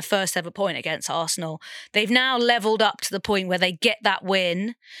was their first ever point against Arsenal. They've now leveled up to the point where they get that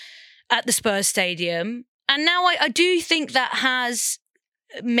win at the Spurs Stadium. And now I do think that has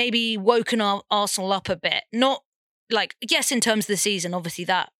maybe woken Arsenal up a bit. Not like, yes, in terms of the season, obviously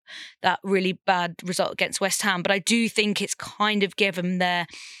that really bad result against West Ham, but I do think it's kind of given their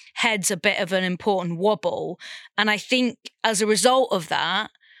heads a bit of an important wobble. And I think as a result of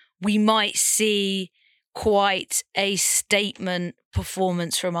that, we might see quite a statement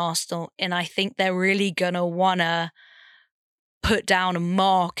performance from Arsenal, and I think they're really going to want to put down a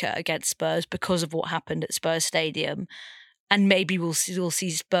marker against Spurs because of what happened at Spurs Stadium, and maybe we'll see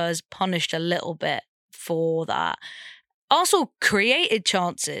Spurs punished a little bit for that. Arsenal created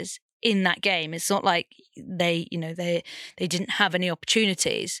chances in that game. It's not like they didn't have any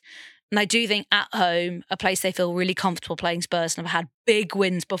opportunities. And I do think at home, a place they feel really comfortable playing Spurs and have had big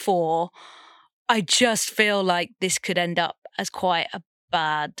wins before, I just feel like this could end up as quite a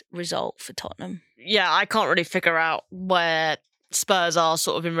bad result for Tottenham. Yeah, I can't really figure out where Spurs are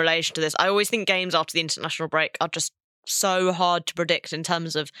sort of in relation to this. I always think games after the international break are just so hard to predict in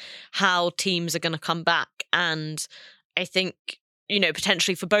terms of how teams are going to come back. And I think,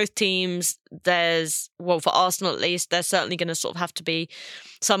 potentially for both teams, for Arsenal at least, there's certainly going to sort of have to be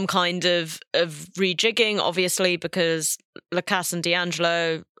some kind of rejigging, obviously, because Lacasse and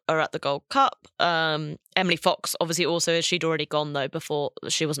D'Angelo are at the Gold Cup. Emily Fox obviously also is. She'd already gone though before.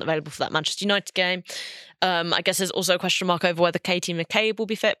 She wasn't available for that Manchester United game. I guess there's also a question mark over whether Katie McCabe will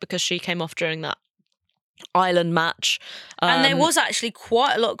be fit because she came off during that Ireland match. And there was actually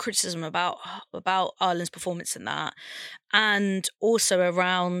quite a lot of criticism about Ireland's performance in that, and also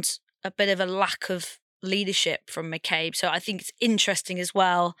around a bit of a lack of leadership from McCabe. So I think it's interesting as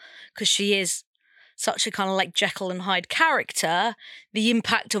well because she is such a kind of like Jekyll and Hyde character, the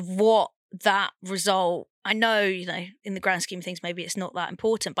impact of what that result, I know, in the grand scheme of things, maybe it's not that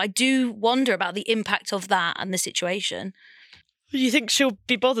important, but I do wonder about the impact of that and the situation. Do you think she'll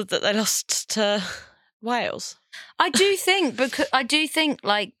be bothered that they lost to Wales? I do think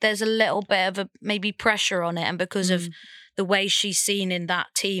like there's a little bit of a maybe pressure on it, and because of the way she's seen in that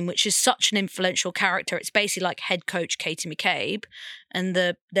team, which is such an influential character. It's basically like head coach Katie McCabe. And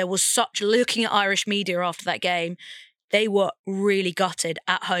there was such, looking at Irish media after that game, they were really gutted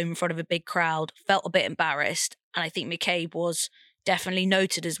at home in front of a big crowd, felt a bit embarrassed. And I think McCabe was definitely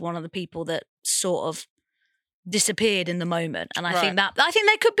noted as one of the people that sort of disappeared in the moment. And I think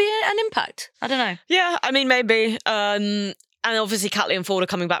there could be an impact. I don't know. Yeah, I mean, maybe. And obviously Catley and Ford are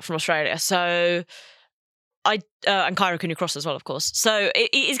coming back from Australia. So and Kyra Cooney-Cross as well, of course. So it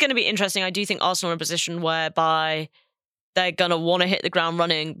is going to be interesting. I do think Arsenal are in a position whereby they're going to want to hit the ground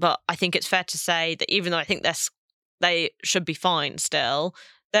running, but I think it's fair to say that even though I think they should be fine still,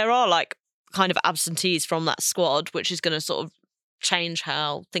 there are like kind of absentees from that squad, which is going to sort of change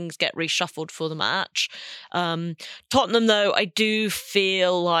how things get reshuffled for the match. Tottenham, though, I do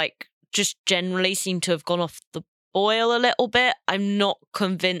feel like just generally seem to have gone off the boil a little bit. I'm not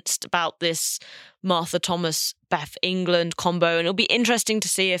convinced about this Martha Thomas Beth England combo, and it'll be interesting to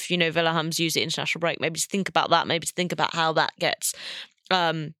see if Villaham's used the international break, maybe to think about that, maybe to think about how that gets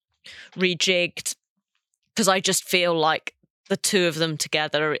rejigged, because I just feel like the two of them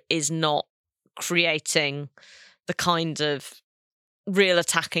together is not creating the kind of real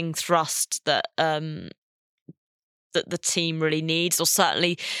attacking thrust that that the team really needs, or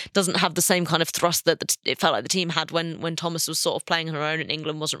certainly doesn't have the same kind of thrust that it felt like the team had when Thomas was sort of playing on her own and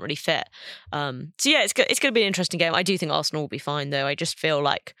England wasn't really fit. So yeah, it's going to be an interesting game. I do think Arsenal will be fine though. I just feel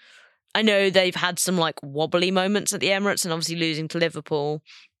like I know they've had some like wobbly moments at the Emirates, and obviously losing to Liverpool.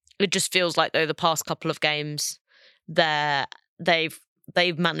 It just feels like though the past couple of games, they've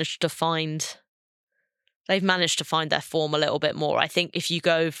managed to find their form a little bit more. I think if you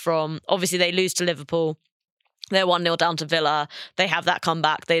go from, obviously they lose to Liverpool, they're 1-0 down to Villa, they have that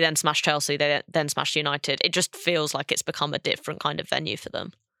comeback, they then smash Chelsea, they then smash United. It just feels like it's become a different kind of venue for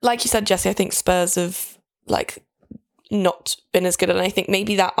them. Like you said, Jessie, I think Spurs have like not been as good, and I think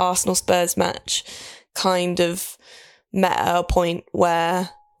maybe that Arsenal-Spurs match kind of met at a point where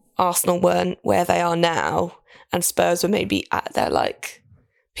Arsenal weren't where they are now, and Spurs were maybe at their like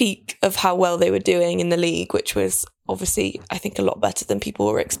peak of how well they were doing in the league, which was obviously, I think, a lot better than people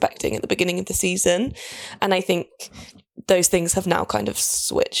were expecting at the beginning of the season. And I think those things have now kind of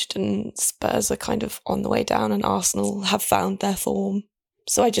switched, and Spurs are kind of on the way down, and Arsenal have found their form.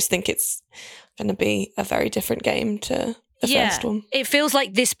 So I just think it's going to be a very different game to the first one. It feels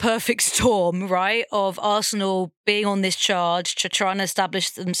like this perfect storm, right, of Arsenal being on this charge to try and establish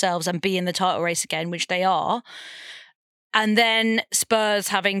themselves and be in the title race again, which they are. And then Spurs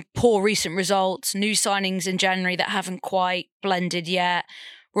having poor recent results, new signings in January that haven't quite blended yet.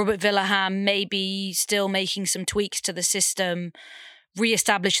 Robert Villaham maybe still making some tweaks to the system,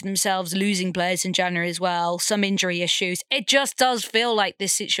 re-establishing themselves, losing players in January as well, some injury issues. It just does feel like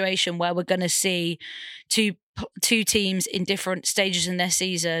this situation where we're going to see two teams in different stages in their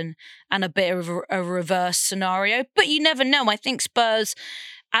season and a bit of a reverse scenario. But you never know. I think Spurs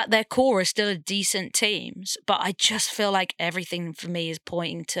at their core are still decent teams, but I just feel like everything for me is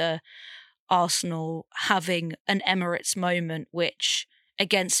pointing to Arsenal having an Emirates moment, which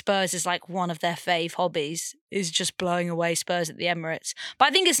against Spurs is like one of their fave hobbies, is just blowing away Spurs at the Emirates. But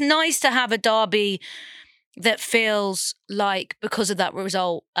I think it's nice to have a derby that feels like, because of that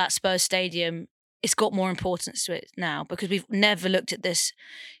result at Spurs Stadium, it's got more importance to it now, because we've never looked at this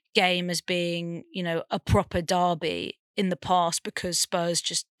game as being, you know, a proper derby in the past, because Spurs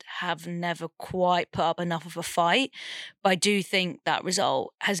just have never quite put up enough of a fight. But I do think that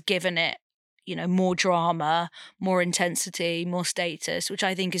result has given it, you know, more drama, more intensity, more status, which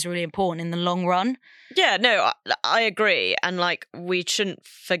I think is really important in the long run. Yeah, no, I agree. And like, we shouldn't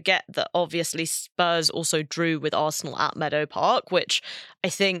forget that obviously Spurs also drew with Arsenal at Meadow Park, which I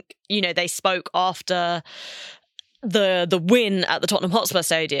think, you know, they spoke after the win at the Tottenham Hotspur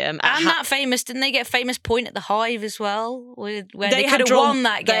Stadium. And that famous, didn't they get a famous point at the Hive as well? Where they could have won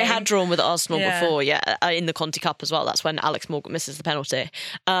that game. They had drawn with Arsenal before, in the Conti Cup as well. That's when Alex Morgan misses the penalty.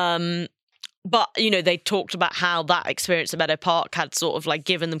 But, you know, they talked about how that experience at Meadow Park had sort of like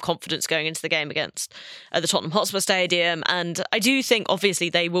given them confidence going into the game against the Tottenham Hotspur Stadium. And I do think, obviously,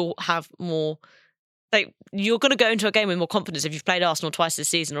 they will have more. You're going to go into a game with more confidence if you've played Arsenal twice this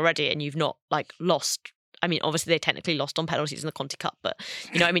season already and you've not like lost. I mean, obviously, they technically lost on penalties in the Conti Cup, but,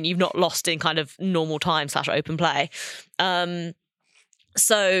 you know, I mean, you've not lost in kind of normal time / open play.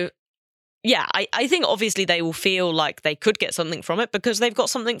 So, yeah, I think obviously they will feel like they could get something from it because they've got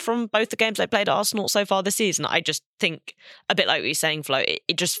something from both the games they played at Arsenal so far this season. I just think, a bit like what you're saying, Flo,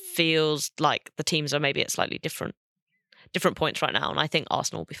 it just feels like the teams are maybe at slightly different points right now, and I think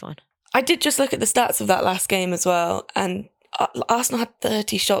Arsenal will be fine. I did just look at the stats of that last game as well, and Arsenal had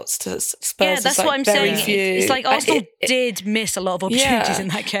 30 shots to Spurs. Yeah, that's like what I'm very saying. Few. It's like Arsenal did miss a lot of opportunities in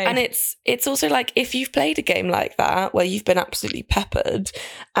that game. And it's also like, if you've played a game like that where you've been absolutely peppered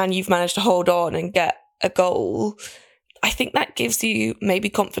and you've managed to hold on and get a goal, I think that gives you maybe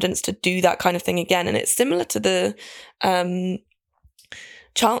confidence to do that kind of thing again. And it's similar to the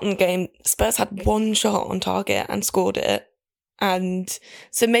Charlton game. Spurs had one shot on target and scored it. And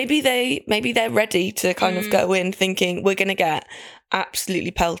so maybe they're ready to kind of go in thinking we're going to get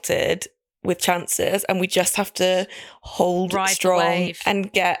absolutely pelted with chances, and we just have to hold strong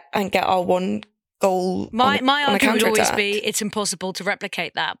and get our one goal. My argument would always counter-attack. be it's impossible to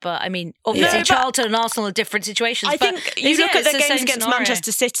replicate that. But I mean, obviously, Charlton and Arsenal are different situations. I think you look at the games against scenario.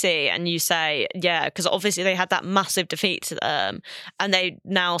 Manchester City and you say, yeah, because obviously they had that massive defeat to them, and they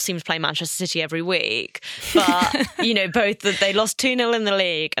now seem to play Manchester City every week. But you know, they lost 2-0 in the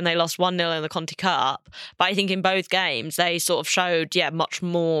league and they lost 1-0 in the Conti Cup. But I think in both games they sort of showed much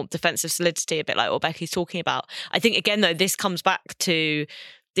more defensive solidity, a bit like what Becky's talking about. I think again though, this comes back to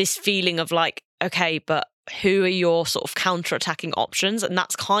this feeling of like, okay, but who are your sort of counter-attacking options? And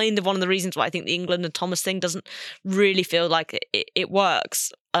that's kind of one of the reasons why I think the England and Thomas thing doesn't really feel like it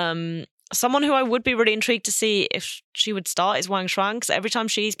works. Someone who I would be really intrigued to see if she would start is Wang Shuang, because every time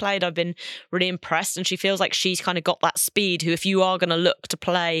she's played, I've been really impressed, and she feels like she's kind of got that speed, who if you are going to look to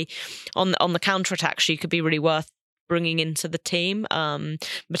play on the counter-attack, she could be really worth bringing into the team.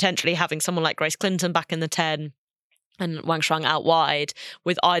 Potentially having someone like Grace Clinton back in the 10, and Wang Shuang out wide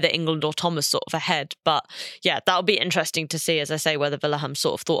with either England or Thomas sort of ahead. But yeah, that'll be interesting to see, as I say, whether Villa have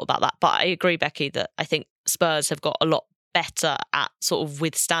sort of thought about that. But I agree, Becky, that I think Spurs have got a lot better at sort of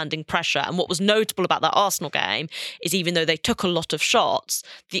withstanding pressure. And what was notable about that Arsenal game is even though they took a lot of shots,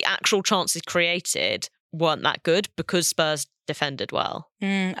 the actual chances created weren't that good because Spurs defended well.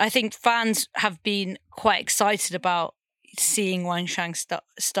 I think fans have been quite excited about seeing Wang Shuang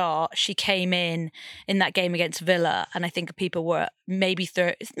start. She came in that game against Villa, and I think people were maybe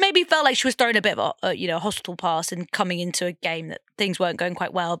felt like she was throwing a bit of a hospital pass and coming into a game that things weren't going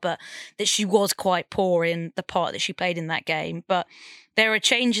quite well, but that she was quite poor in the part that she played in that game. But there are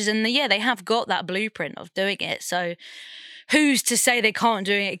changes, and they have got that blueprint of doing it. So who's to say they can't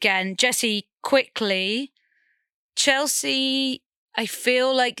do it again? Jessie, quickly, Chelsea, I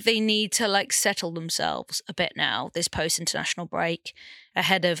feel like they need to settle themselves a bit now, this post-international break,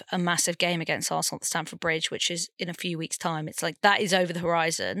 ahead of a massive game against Arsenal at Stamford Bridge, which is in a few weeks' time. It's like that is over the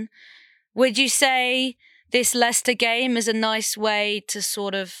horizon. Would you say this Leicester game is a nice way to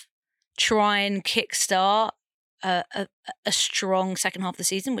sort of try and kickstart a strong second half of the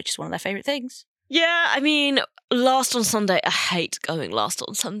season, which is one of their favourite things? Yeah, I mean, last on Sunday, I hate going last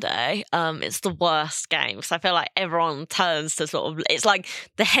on Sunday. It's the worst game because I feel like everyone turns to sort of, it's like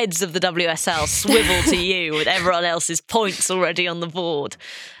the heads of the WSL swivel to you with everyone else's points already on the board.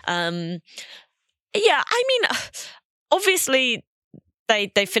 Yeah, I mean, obviously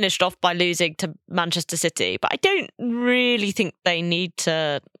they finished off by losing to Manchester City, but I don't really think they need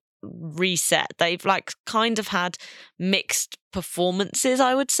to reset. They've kind of had mixed performances,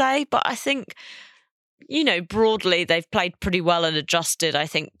 I would say, but I think broadly they've played pretty well and adjusted, I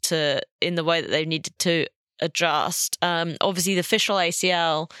think, in the way that they needed to adjust. Obviously the official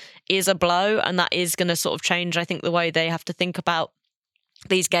ACL is a blow, and that is going to sort of change, I think, the way they have to think about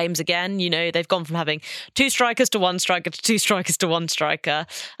these games again. They've gone from having 2 strikers to 1 striker to 2 strikers to 1 striker,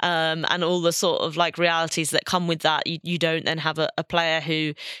 and all the sort of realities that come with that. You don't then have a player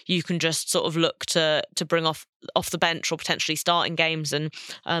who you can just sort of look to bring off the bench or potentially start in games and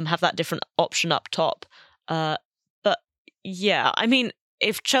have that different option up top. But yeah, I mean,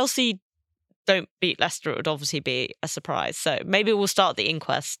 if Chelsea don't beat Leicester, it would obviously be a surprise. So maybe we'll start the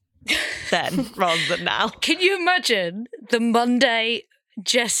inquest then rather than now. Can you imagine the Monday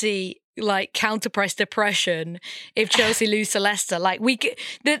Jessie counter press depression if Chelsea lose to Leicester?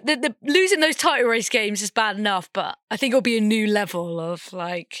 The losing those title race games is bad enough, but I think it'll be a new level of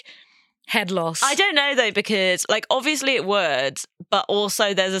head loss. I don't know though, because obviously it would, but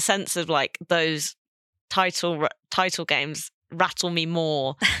also there's a sense of those title games rattle me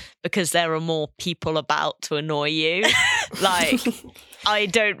more because there are more people about to annoy you.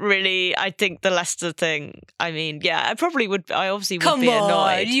 I think the Leicester thing, I mean, yeah, I probably would, I obviously would be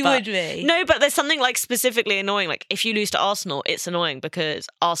annoyed. You would be. No, but there's something specifically annoying. If you lose to Arsenal, it's annoying because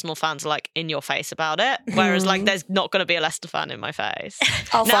Arsenal fans are in your face about it. Whereas there's not going to be a Leicester fan in my face.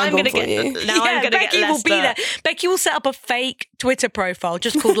 I'll find one for you. Now I'm going to get Leicester. Becky will be there. Becky will set up a fake Twitter profile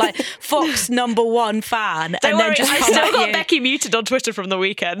just called Fox #1 fan. Don't worry, then I still got Becky muted on Twitter from the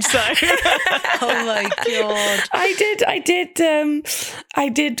weekend, so. Oh my God. I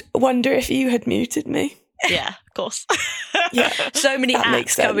did wonder if you had muted me. Yeah, of course. Yeah, so many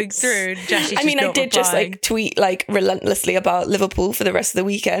acts coming through. I mean, I did just tweet relentlessly about Liverpool for the rest of the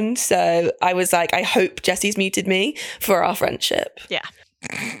weekend. So I was I hope Jessie's muted me for our friendship. Yeah.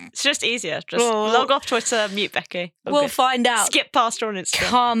 It's just easier. Just log off Twitter, mute Becky. We'll find out. Skip past her on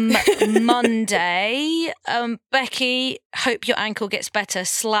Instagram. Come Monday. Becky, hope your ankle gets better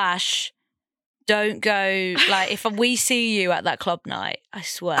 / don't go if we see you at that club night, I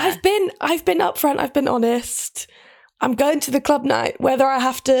swear. I've been upfront, I've been honest. I'm going to the club night, whether I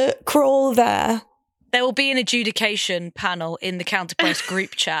have to crawl there. There will be an adjudication panel in the Counterpress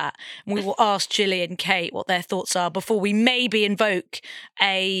group chat, and we will ask Gilly and Kate what their thoughts are before we maybe invoke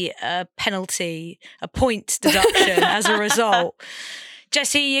a penalty, a point deduction as a result.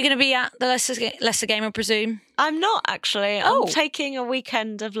 Jessie, you're going to be at the Leicester game, I presume? I'm not, actually. I'm taking a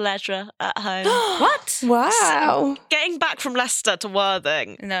weekend of leisure at home. What? Wow. Getting back from Leicester to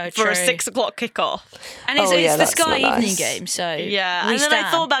Worthing for a 6 o'clock kickoff. And it's the Sky evening game, so yeah. And then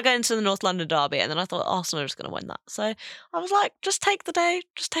I thought about going to the North London derby, and then I thought Arsenal was going to win that. So I was like, just take the day,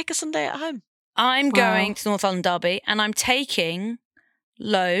 just take a Sunday at home. I'm going to the North London derby, and I'm taking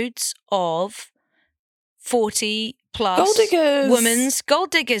loads of 40+ gold diggers. Women's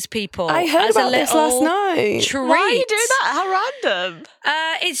gold diggers people. I heard about this last night. Treat. Why are you doing that? How random.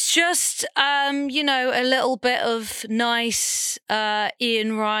 It's just a little bit of nice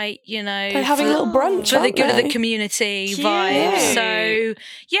Ian Wright, they're having a little brunch for the good of the community vibe. So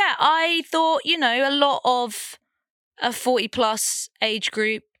yeah, I thought a lot of a 40 plus age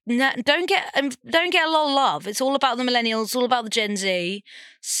group don't get a lot of love. It's all about the millennials, it's all about the Gen Z.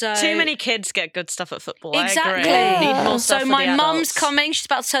 So too many kids get good stuff at football. Exactly. I agree. Need more stuff So for my the mum's adults. coming. She's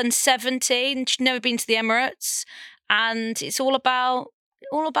about to turn 17. She's never been to the Emirates, and it's all about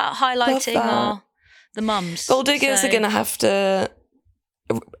highlighting the mums. Gold diggers are going to have to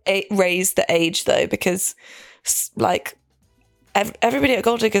raise the age though, because like everybody at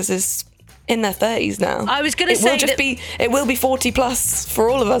Gold Diggers is in their 30s now. I was going to say it will be 40 plus for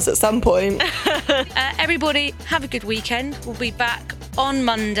all of us at some point. Everybody, have a good weekend. We'll be back on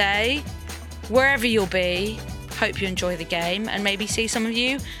Monday, wherever you'll be. Hope you enjoy the game and maybe see some of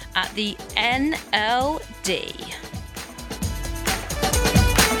you at the NLD.